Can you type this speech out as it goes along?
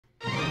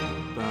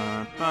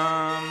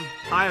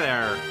Hi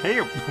there. Hey,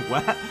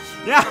 what?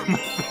 Yeah, my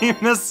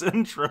famous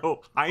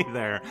intro. Hi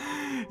there.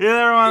 Hey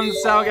there, everyone.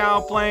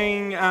 Salgal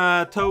playing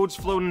Toad's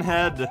Floating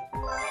Head.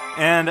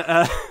 And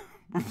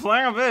we're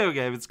playing a video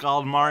game. It's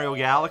called Mario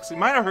Galaxy.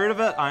 Might have heard of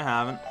it. I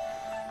haven't.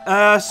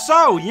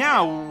 So,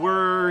 yeah,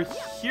 we're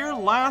here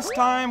last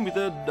time. We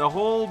did a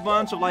whole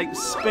bunch of, like,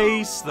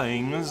 space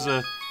things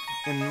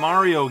in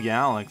Mario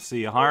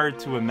Galaxy. Hard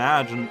to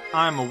imagine,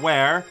 I'm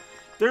aware.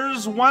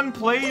 There's one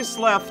place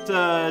left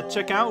to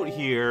check out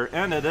here,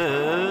 and it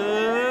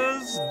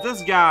is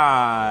this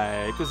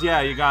guy. Because,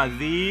 yeah, you got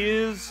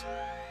these.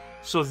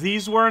 So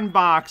these were in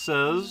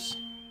boxes.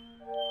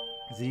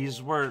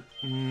 These were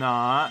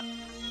not.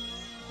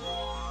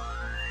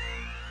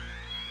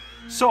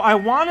 So I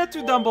wanted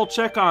to double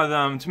check on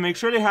them to make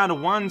sure they had a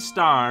 1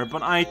 star,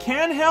 but I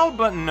can't help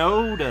but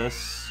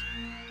notice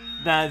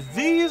that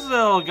these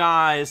little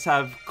guys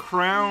have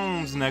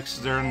crowns next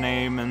to their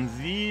name and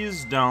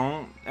these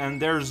don't,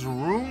 and there's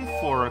room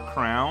for a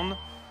crown.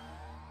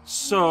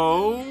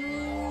 So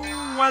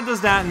what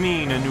does that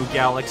mean? A new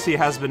galaxy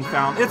has been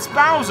found. It's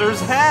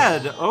Bowser's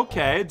head!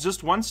 Okay,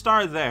 just 1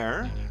 star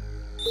there.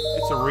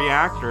 It's a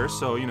reactor,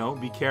 so, you know,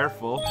 be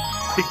careful.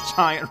 Big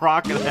giant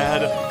rocket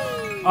head.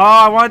 Oh,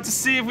 I wanted to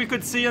see if we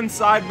could see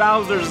inside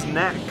Bowser's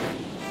neck.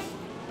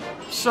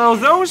 So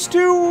those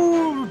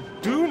two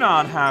do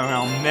not have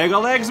a Mega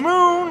Legs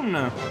Moon!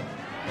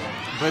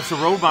 But it's a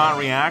robot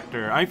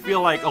reactor. I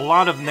feel like a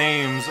lot of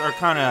names are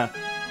kind of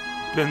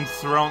been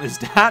thrown. Is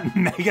that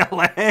Mega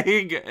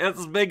Leg?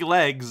 It's big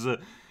legs.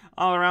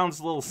 All around this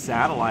little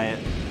satellite.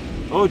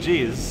 Oh,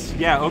 geez.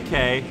 Yeah,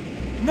 okay.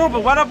 No,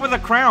 but what up with the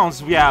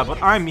crowns? Yeah,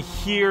 but I'm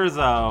here,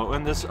 though,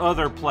 in this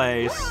other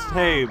place.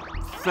 Hey,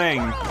 thing.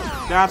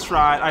 That's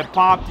right, I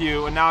popped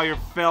you, and now you're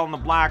fell in the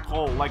black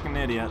hole like an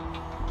idiot.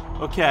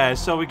 Okay,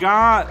 so we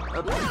got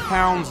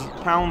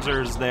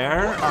pouncers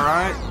there,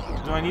 alright.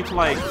 Do I need to,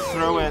 like,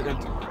 throw it?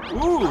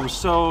 Ooh,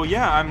 so,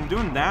 yeah, I'm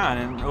doing that,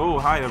 and, oh,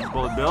 hi,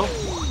 Bullet Bill.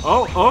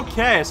 Oh,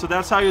 okay, so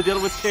that's how you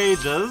deal with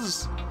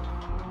cages.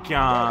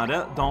 Got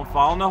it. Don't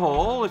fall in the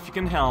hole if you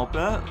can help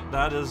it.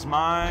 That is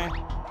my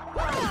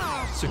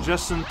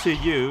suggestion to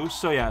you.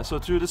 So, yeah, so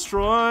to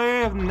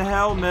destroy the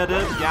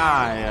helmeted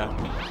guy,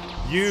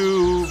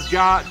 you've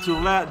got to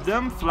let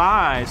them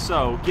fly.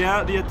 So,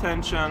 get the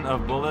attention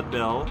of Bullet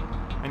Bill,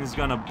 and he's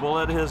gonna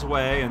bullet his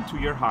way into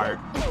your heart.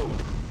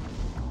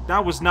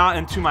 That was not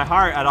into my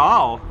heart at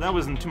all. That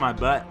was into my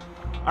butt.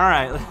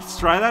 Alright, let's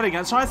try that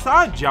again. So I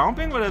thought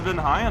jumping would have been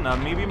high enough.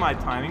 Maybe my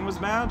timing was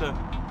bad.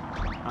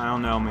 I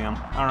don't know, man.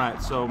 Alright,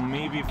 so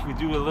maybe if we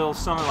do a little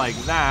something like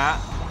that.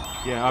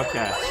 Yeah,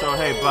 okay. So,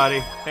 hey, buddy.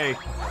 Hey.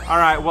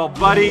 Alright, well,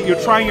 buddy,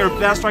 you're trying your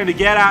best trying to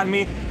get at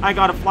me. I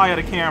gotta fly at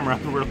a camera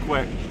real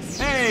quick.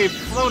 Hey,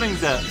 floating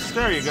dips.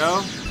 There you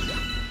go.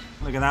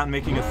 Look at that,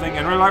 making a thing.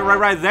 And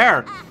right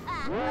there.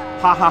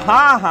 Ha ha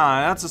ha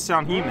ha. That's the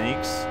sound he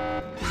makes.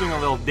 He's doing a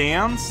little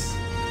dance.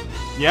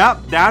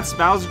 Yep, that's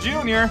Bowser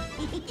Jr.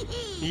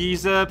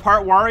 He's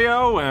part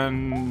Wario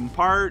and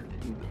part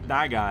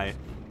that guy.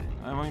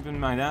 I don't even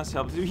mind that's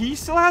help. He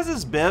still has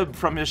his bib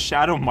from his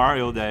Shadow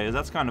Mario days.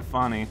 That's kind of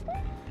funny.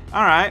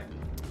 Alright.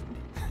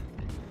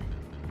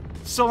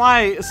 So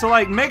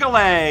like Mega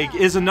Leg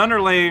is an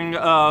underling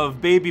of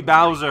Baby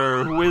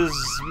Bowser, who is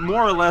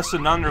more or less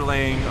an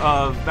underling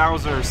of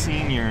Bowser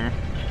Sr.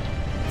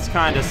 It's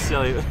kind of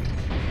silly.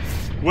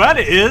 What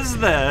is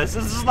this?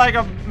 This is like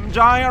a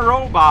giant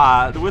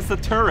robot with a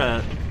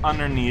turret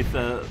underneath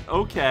it.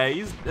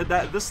 Okay,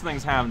 this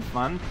thing's having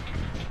fun.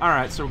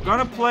 Alright, so we're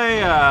gonna play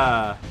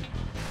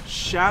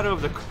Shadow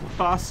of the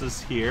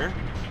Colossus here.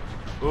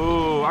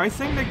 Ooh, I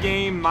think the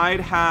game might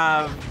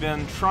have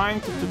been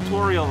trying to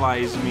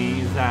tutorialize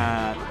me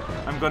that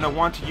I'm gonna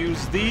want to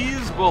use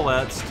these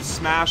bullets to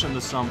smash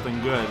into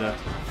something good.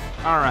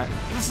 Alright,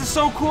 this is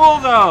so cool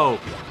though!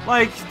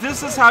 Like,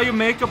 this is how you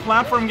make a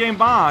platform game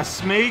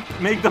boss. Make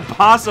the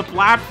boss a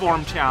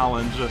platform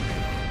challenge.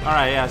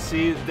 Alright, yeah,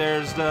 see,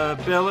 there's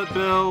the Billet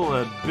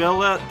Bill,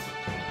 Billet.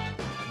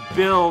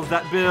 Bill,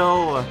 that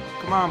Bill.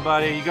 Come on,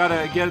 buddy, you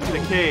gotta get into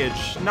the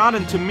cage. Not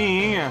into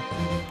me.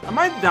 I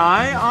might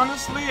die,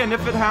 honestly, and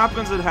if it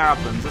happens, it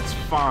happens. It's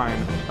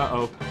fine.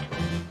 Uh-oh.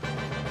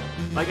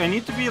 Like, I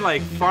need to be,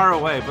 like, far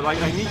away, but,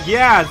 like, I need...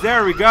 Yeah,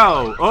 there we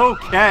go!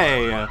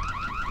 Okay!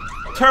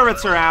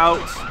 Turrets are out,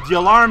 the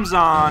alarm's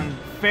on,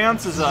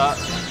 fence is up.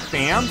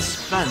 Fence?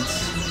 Fence.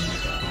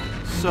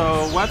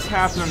 So, what's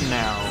happening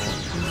now?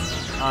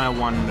 I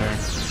wonder.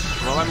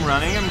 While I'm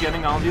running, I'm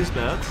getting all these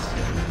bits.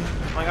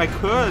 Like, I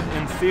could,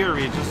 in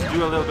theory, just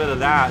do a little bit of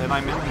that, and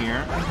I'm in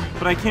here.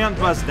 But I can't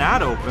bust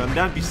that open.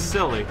 That'd be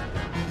silly.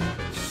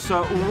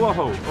 So,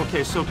 whoa.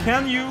 Okay, so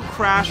can you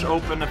crash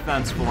open a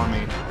fence for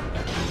me?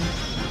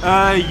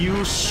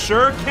 You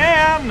sure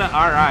can!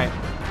 Alright.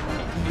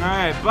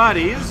 Alright,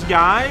 buddies,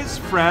 guys,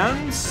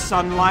 friends,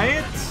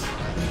 sunlight.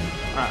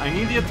 Alright, I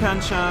need the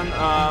attention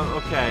of...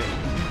 Okay.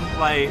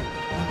 Like,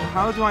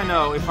 how do I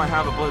know if I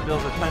have a Bullet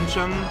Bill's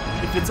attention?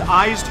 If its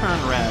eyes turn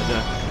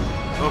red.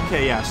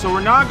 Okay, yeah, so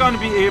we're not going to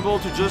be able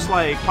to just,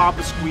 like, pop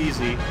a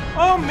squeezy.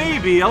 Oh,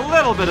 maybe a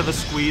little bit of a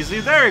squeezy.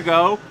 There you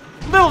go.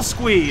 Little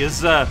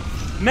squeeze.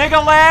 Mega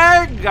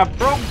leg. I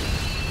broke.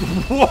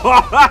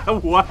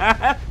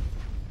 What?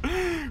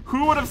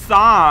 Who would have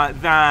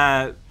thought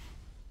that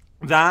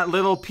that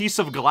little piece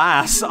of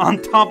glass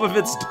on top of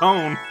its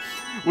dome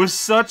was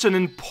such an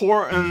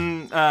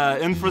important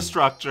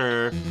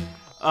infrastructure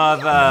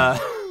of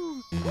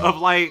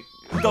like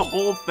the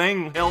whole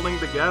thing holding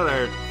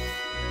together?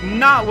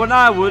 Not what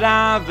I would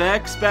have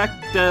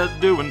expected.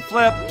 Doing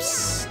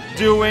flips,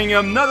 doing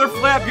another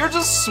flip. You're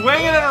just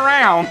swinging it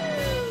around.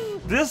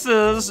 This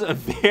is a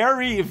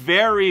very,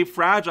 very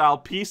fragile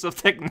piece of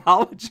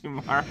technology,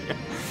 Mario.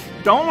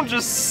 Don't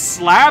just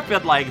slap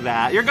it like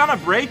that. You're gonna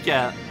break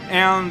it.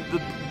 And the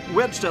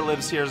witch that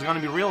lives here is gonna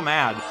be real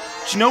mad.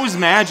 She knows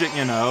magic,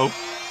 you know.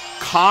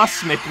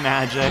 Cosmic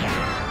magic.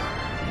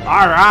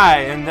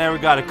 Alright, and there we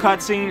got a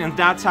cutscene, and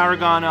that's how we're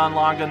gonna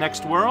unlock the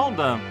next world.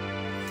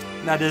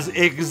 That is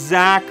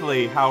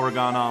exactly how we're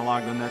gonna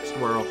unlock the next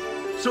world.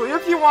 So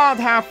if you want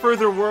to have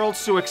further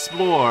worlds to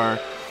explore,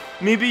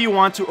 maybe you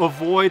want to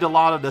avoid a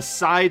lot of the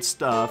side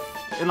stuff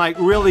and like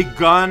really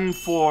gun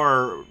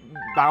for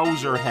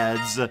Bowser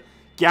heads.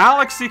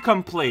 Galaxy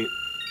complete.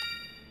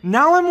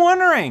 Now I'm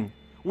wondering,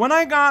 when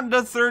I got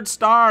the 3rd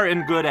star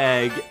in Good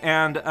Egg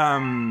and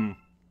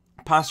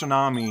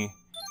Pastronami,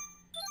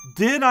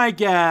 did I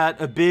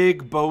get a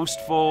big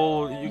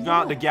boastful, you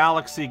got the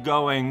galaxy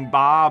going,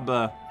 Bob?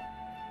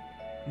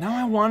 Now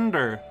I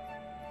wonder.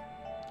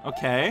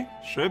 Okay,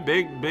 sure,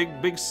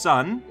 big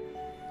sun.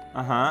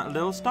 A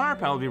little star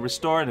power will be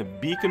restored and a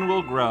beacon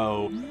will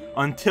grow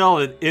until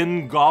it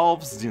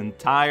engulfs the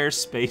entire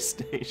space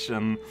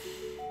station.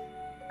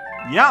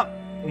 Yep,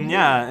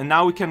 yeah, and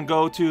now we can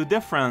go to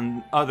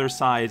different other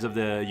sides of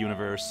the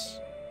universe.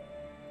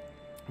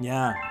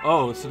 Yeah,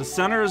 oh, so the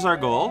center is our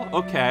goal,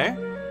 okay.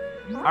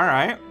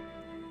 Alright.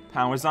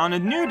 Power's on a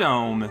new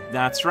dome,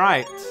 that's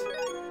right.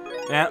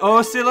 And,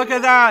 oh, see, look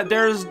at that,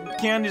 there's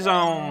Candy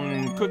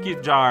Zone, Cookie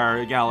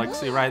Jar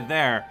Galaxy right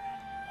there.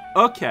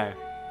 Okay.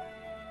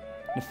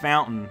 The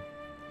fountain.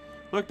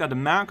 Look, that the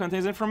map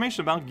contains information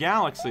about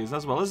galaxies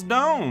as well as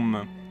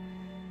dome.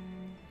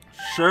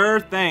 Sure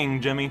thing,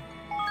 Jimmy.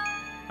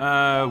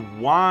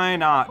 Why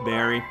not,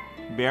 Barry?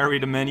 Barry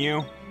the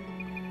menu.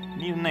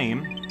 Need a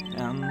name,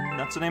 and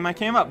that's the name I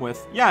came up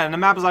with. Yeah, and the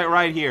map is like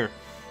right here.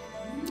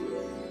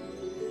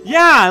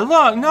 Yeah,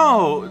 look,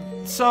 no.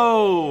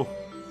 So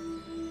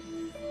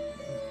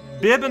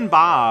Bib and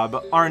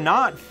Bob are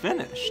not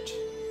finished.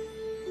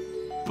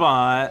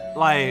 But,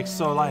 like,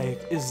 so, like,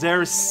 is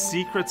there a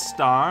secret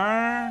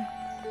star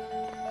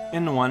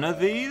in one of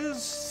these?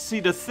 See,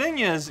 the thing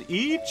is,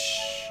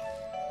 each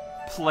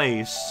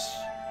place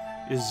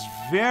is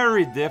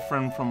very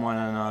different from one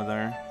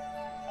another.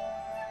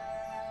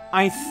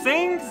 I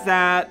think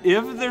that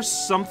if there's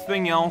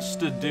something else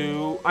to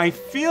do, I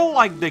feel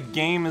like the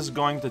game is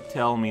going to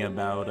tell me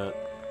about it.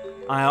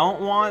 I don't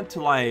want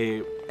to,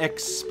 like,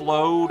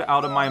 explode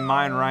out of my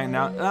mind right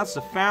now. That's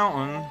the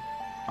fountain.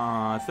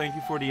 Thank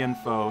you for the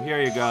info.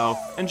 Here you go.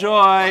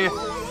 Enjoy!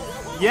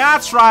 Yeah,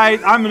 that's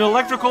right! I'm an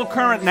electrical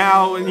current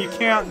now, and you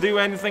can't do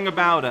anything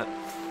about it.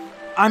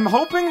 I'm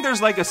hoping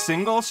there's like a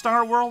single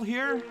star world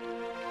here.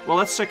 Well,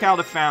 let's check out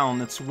the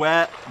fountain. It's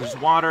wet, there's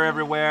water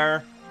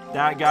everywhere.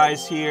 That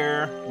guy's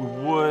here. We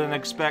wouldn't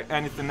expect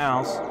anything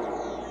else.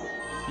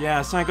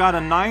 Yeah, so I got a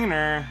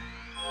 9er.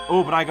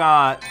 Oh, but I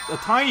got a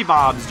Tiny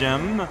Bob's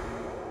gem.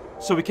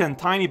 So we can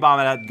Tiny Bob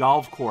at that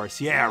golf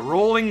course. Yeah,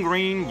 Rolling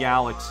Green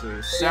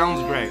Galaxy.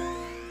 Sounds great.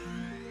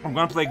 I'm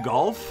gonna play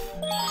golf?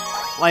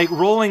 Like,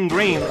 Rolling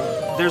Green,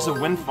 there's a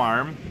wind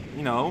farm.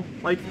 You know,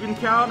 like you can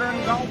count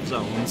in golf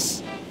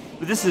zones.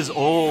 But this is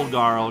old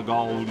gargle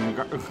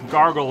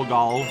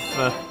golf.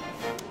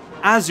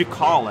 As you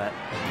call it,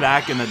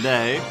 back in the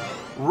day.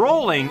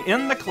 Rolling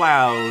in the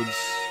clouds.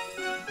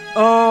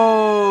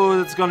 Oh,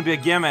 that's gonna be a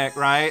gimmick,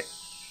 right?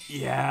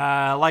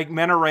 Yeah, like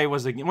Menore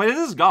was a game. Wait, it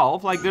is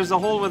golf. Like, there's a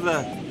hole with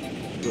a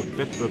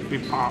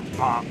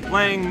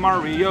playing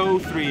Mario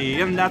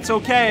 3, and that's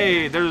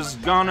okay. There's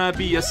gonna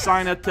be a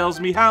sign that tells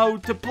me how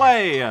to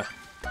play.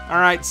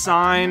 Alright,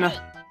 sign.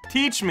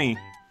 Teach me.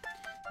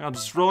 I'm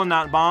just rolling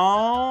that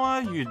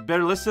ball. You'd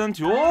better listen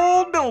to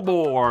old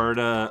Billboard.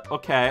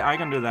 Okay, I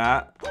can do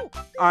that.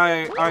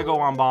 I go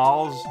on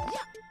balls.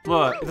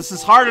 Look, this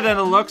is harder than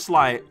it looks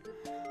like.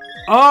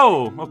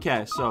 Oh,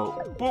 okay,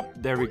 so, boop,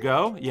 there we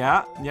go.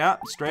 Yeah,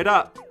 straight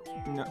up.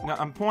 No,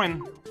 I'm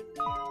pointing.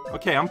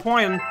 Okay, I'm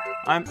pointing.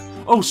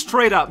 Oh,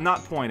 straight up,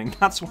 not pointing.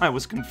 That's why I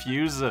was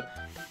confused.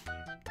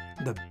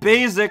 The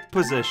basic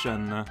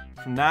position.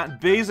 From that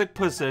basic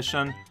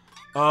position.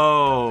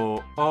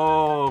 Oh,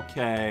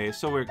 okay.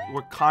 So we're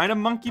kind of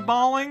monkey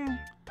balling?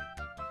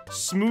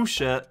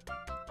 Smoosh it.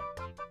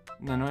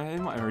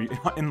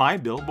 In my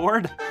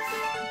billboard?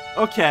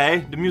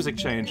 Okay, the music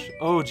changed.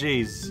 Oh,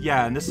 geez.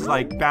 Yeah, and this is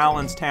like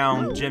Balance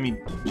Town Jimmy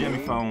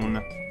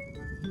phone.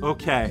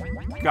 Okay,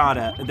 got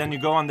it. And then you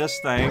go on this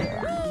thing,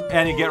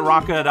 and you get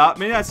rocketed up.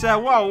 Maybe I said,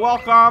 whoa,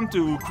 welcome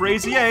to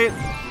Crazy 8.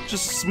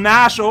 Just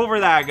smash over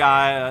that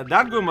guy.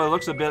 That Goomba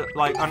looks a bit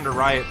like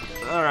underripe.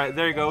 Alright,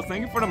 there you go.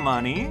 Thank you for the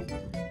money.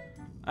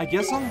 I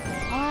guess I'm...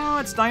 Oh,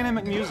 it's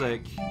dynamic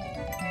music.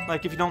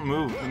 Like, if you don't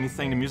move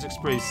anything, the music's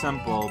pretty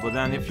simple. But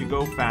then if you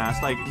go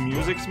fast, like,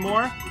 music's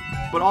more.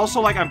 But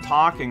also, like, I'm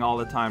talking all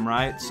the time,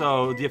 right?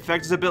 So the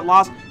effect is a bit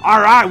lost.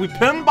 Alright, we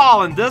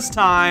pinballing this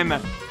time.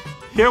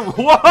 Here...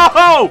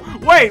 Whoa!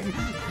 Wait!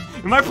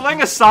 Am I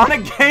playing a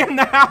Sonic game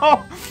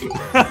now?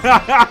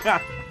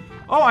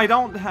 Oh, I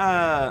don't...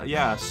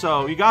 yeah,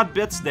 so you got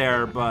bits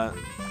there, but...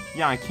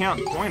 Yeah, I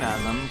can't point at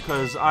them,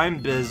 because I'm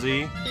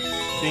busy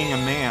being a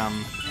man.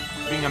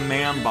 Being a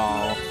man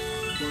ball.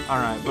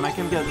 Alright, but I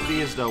can get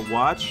these though.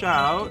 Watch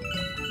out.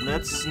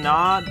 Let's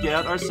not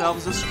get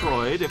ourselves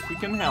destroyed if we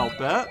can help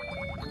it.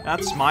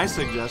 That's my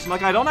suggestion.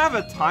 Like, I don't have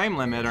a time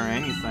limit or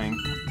anything.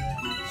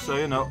 So,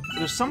 you know,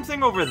 there's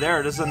something over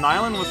there. There's an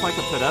island with, like,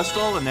 a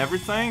pedestal and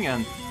everything,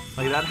 and,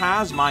 like, that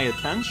has my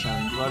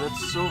attention, but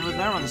it's over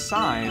there on the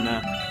side.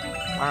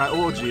 Alright,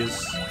 oh,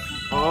 jeez.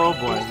 Oh,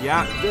 boy.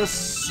 Yeah,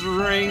 this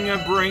ring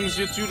brings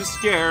you to the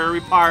scary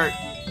part.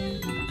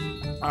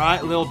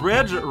 Alright, little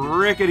bridge,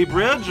 rickety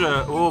bridge.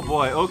 Oh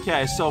boy,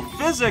 okay, so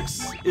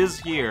physics is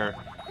here.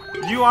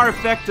 You are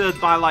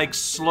affected by, like,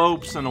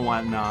 slopes and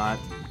whatnot.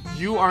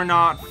 You are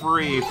not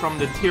free from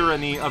the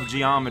tyranny of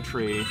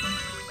geometry.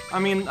 I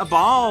mean, a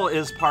ball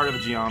is part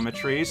of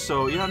geometry,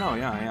 so yeah, no,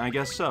 yeah, I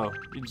guess so.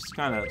 You just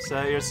kind of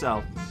say it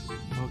yourself.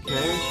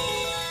 Okay.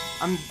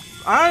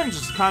 I'm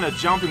just kind of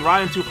jumping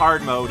right into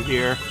hard mode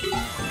here.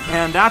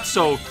 And that's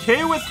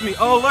okay with me.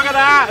 Oh, look at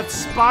that!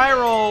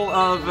 Spiral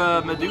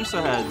of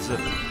Medusa heads.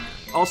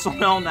 Also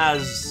known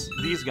as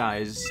these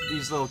guys.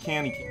 These little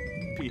candy...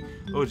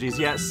 Oh, geez.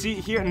 Yeah, see,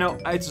 here... No,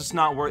 it's just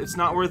not worth... It's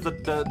not worth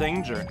the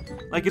danger.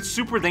 Like, it's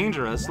super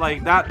dangerous.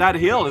 Like, that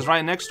hill is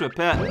right next to a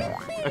pit.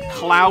 A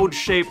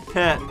cloud-shaped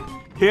pit.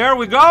 Here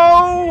we go!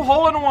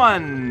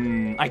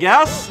 Hole-in-one! I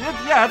guess?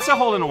 Yeah, it's a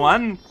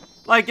hole-in-one.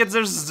 Like,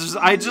 there's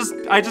I just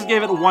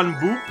gave it one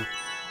boop.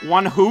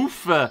 One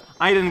hoof.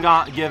 I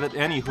didn't give it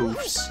any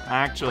hoofs,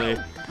 actually.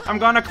 I'm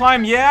gonna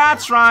climb. Yeah,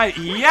 that's right.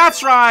 Yeah,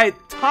 that's right.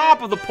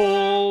 Top of the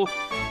pole.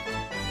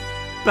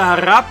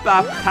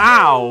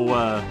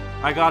 Ba-ra-pa-pow.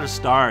 I got a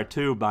star,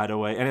 too, by the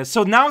way. And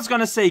so now it's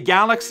gonna say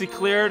galaxy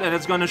cleared, and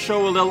it's gonna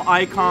show a little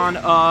icon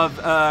of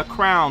a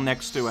crown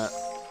next to it.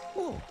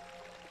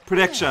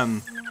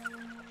 Prediction.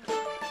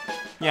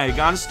 Yeah, you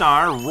got a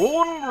star.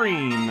 Rolling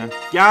green.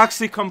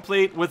 Galaxy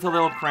complete with a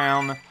little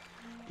crown.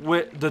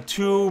 With the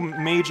two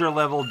major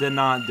level did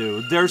not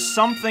do. There's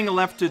something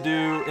left to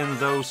do in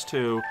those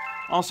two.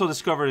 Also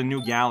discovered a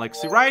new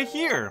galaxy right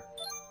here.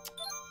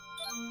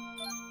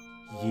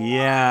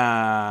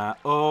 Yeah,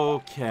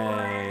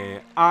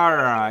 okay.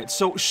 Alright,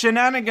 so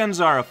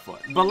shenanigans are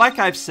afoot. But like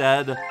I've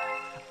said,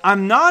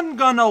 I'm not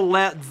gonna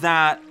let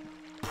that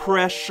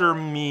pressure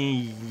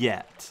me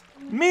yet.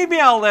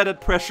 Maybe I'll let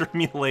it pressure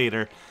me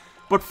later.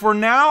 But for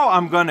now,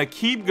 I'm gonna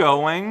keep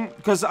going,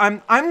 because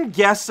I'm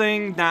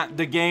guessing that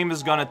the game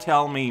is gonna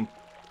tell me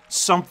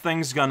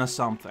something's gonna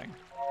something.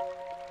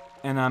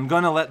 And I'm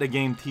gonna let the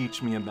game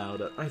teach me about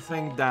it. I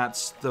think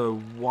that's the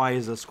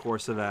wisest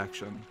course of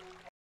action.